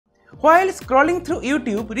While scrolling through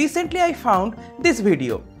YouTube, recently I found this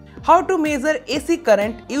video. How to measure AC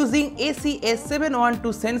current using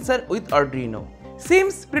ACS712 sensor with Arduino.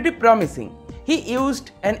 Seems pretty promising. He used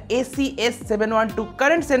an ACS712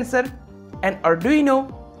 current sensor, an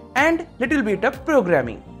Arduino, and little bit of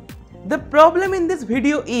programming. The problem in this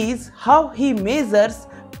video is how he measures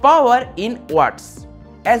power in watts.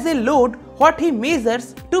 As a load, what he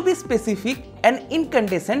measures, to be specific, an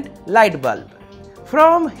incandescent light bulb.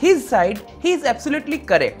 From his side, he is absolutely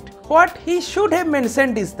correct. What he should have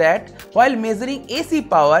mentioned is that while measuring AC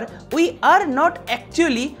power, we are not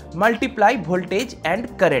actually multiply voltage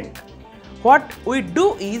and current. What we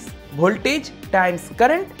do is voltage times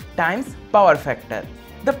current times power factor.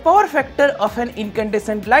 The power factor of an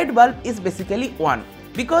incandescent light bulb is basically 1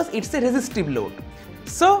 because it's a resistive load.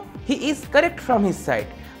 So he is correct from his side.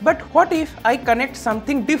 But what if I connect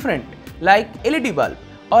something different like LED bulb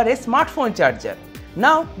or a smartphone charger?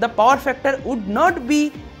 Now the power factor would not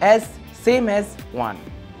be as same as 1.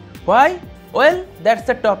 Why? Well, that's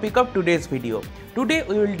the topic of today's video. Today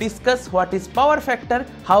we will discuss what is power factor,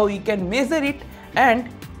 how we can measure it, and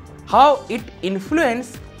how it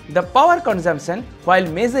influences the power consumption while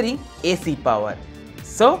measuring AC power.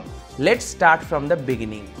 So let's start from the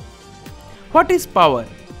beginning. What is power?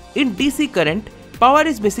 In DC current, power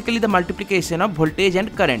is basically the multiplication of voltage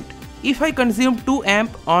and current. If I consume 2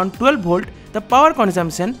 amp on 12 volt, the power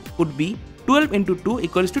consumption would be 12 into 2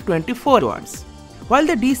 equals to 24 watts. While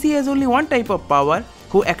the DC has only one type of power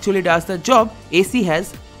who actually does the job, AC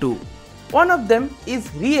has two. One of them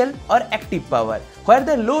is real or active power, where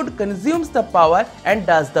the load consumes the power and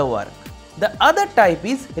does the work. The other type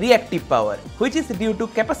is reactive power, which is due to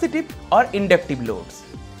capacitive or inductive loads.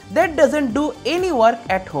 That doesn't do any work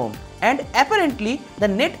at home, and apparently the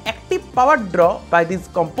net active power draw by these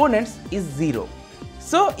components is 0.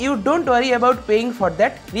 So you don't worry about paying for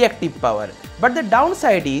that reactive power. But the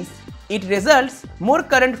downside is it results more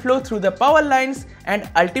current flow through the power lines and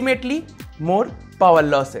ultimately more power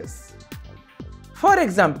losses. For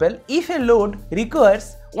example, if a load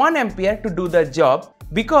requires 1 ampere to do the job,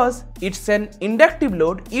 because it's an inductive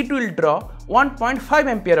load, it will draw 1.5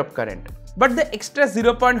 ampere of current. But the extra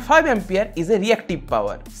 0.5 ampere is a reactive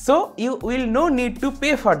power, so you will no need to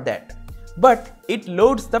pay for that. But it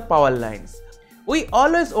loads the power lines. We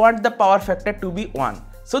always want the power factor to be 1,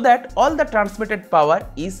 so that all the transmitted power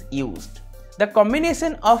is used. The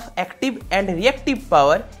combination of active and reactive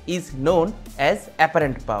power is known as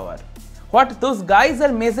apparent power. What those guys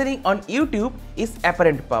are measuring on YouTube is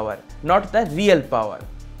apparent power, not the real power.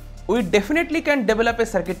 We definitely can develop a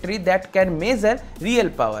circuitry that can measure real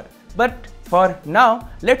power. But for now,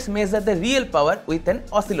 let's measure the real power with an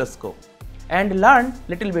oscilloscope and learn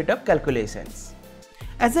little bit of calculations.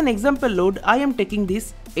 As an example load, I am taking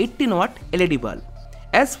this 18 watt LED bulb.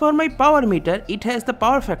 As for my power meter, it has the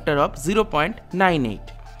power factor of 0.98.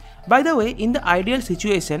 By the way, in the ideal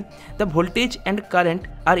situation, the voltage and current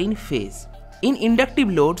are in phase. In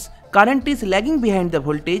inductive loads, current is lagging behind the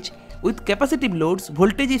voltage. With capacitive loads,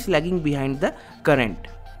 voltage is lagging behind the current.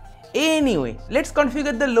 Anyway, let's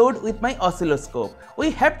configure the load with my oscilloscope.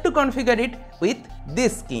 We have to configure it with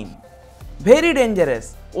this scheme. Very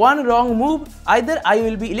dangerous. One wrong move, either I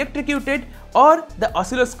will be electrocuted or the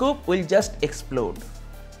oscilloscope will just explode.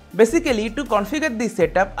 Basically, to configure this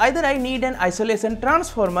setup, either I need an isolation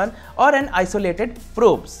transformer or an isolated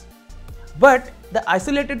probes. But the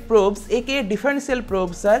isolated probes, aka differential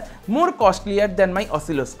probes, are more costlier than my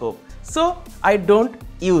oscilloscope, so I don't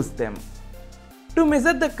use them. To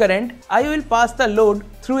measure the current, I will pass the load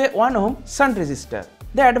through a 1 ohm shunt resistor.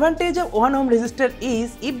 The advantage of 1 ohm resistor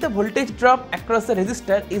is if the voltage drop across the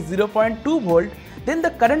resistor is 0.2 volt, then the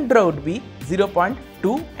current draw would be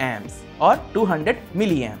 0.2 amps or 200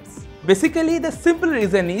 milliamps. Basically, the simple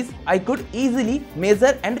reason is I could easily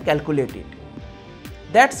measure and calculate it.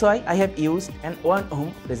 That's why I have used an 1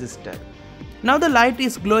 ohm resistor. Now the light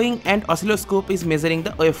is glowing and oscilloscope is measuring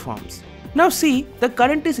the waveforms. Now see, the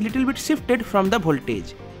current is little bit shifted from the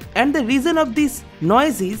voltage. And the reason of this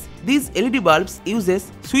noise is these LED bulbs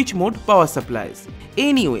uses switch mode power supplies.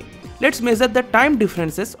 Anyway, let's measure the time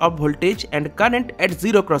differences of voltage and current at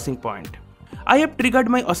zero crossing point. I have triggered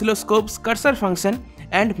my oscilloscope's cursor function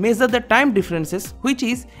and measure the time differences, which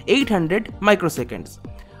is 800 microseconds.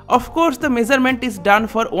 Of course, the measurement is done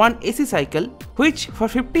for one AC cycle, which for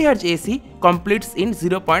 50 Hz AC completes in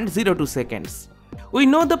 0.02 seconds. We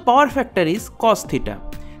know the power factor is cos theta.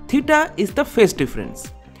 Theta is the phase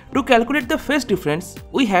difference. To calculate the phase difference,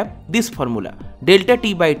 we have this formula, delta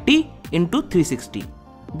T by T into 360.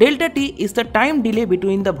 Delta T is the time delay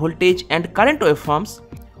between the voltage and current waveforms,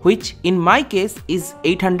 which in my case is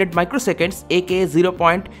 800 microseconds, aka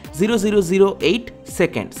 0.0008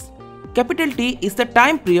 seconds. Capital T is the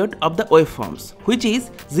time period of the waveforms, which is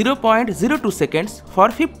 0.02 seconds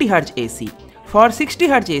for 50 Hz AC. For 60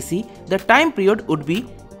 Hz AC, the time period would be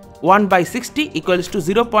 1 by 60 equals to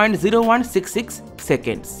 0.0166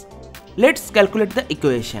 seconds. Let's calculate the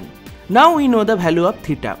equation. Now we know the value of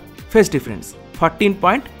theta, phase difference,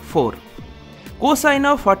 14.4. Cosine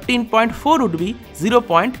of 14.4 would be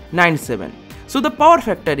 0.97. So the power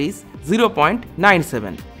factor is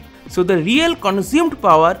 0.97. So the real consumed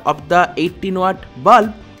power of the 18 watt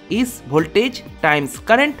bulb is voltage times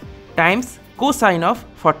current times cosine of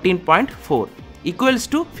 14.4 equals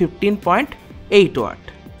to 15.8 watt.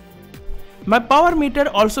 My power meter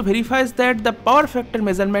also verifies that the power factor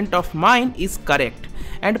measurement of mine is correct,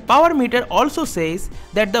 and power meter also says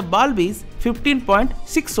that the bulb is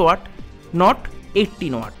 15.6 watt, not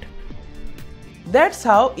 18 watt. That's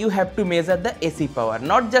how you have to measure the AC power,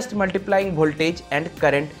 not just multiplying voltage and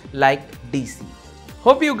current like DC.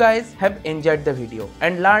 Hope you guys have enjoyed the video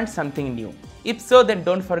and learned something new. If so, then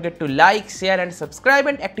don't forget to like, share and subscribe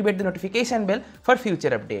and activate the notification bell for future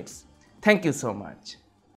updates. Thank you so much.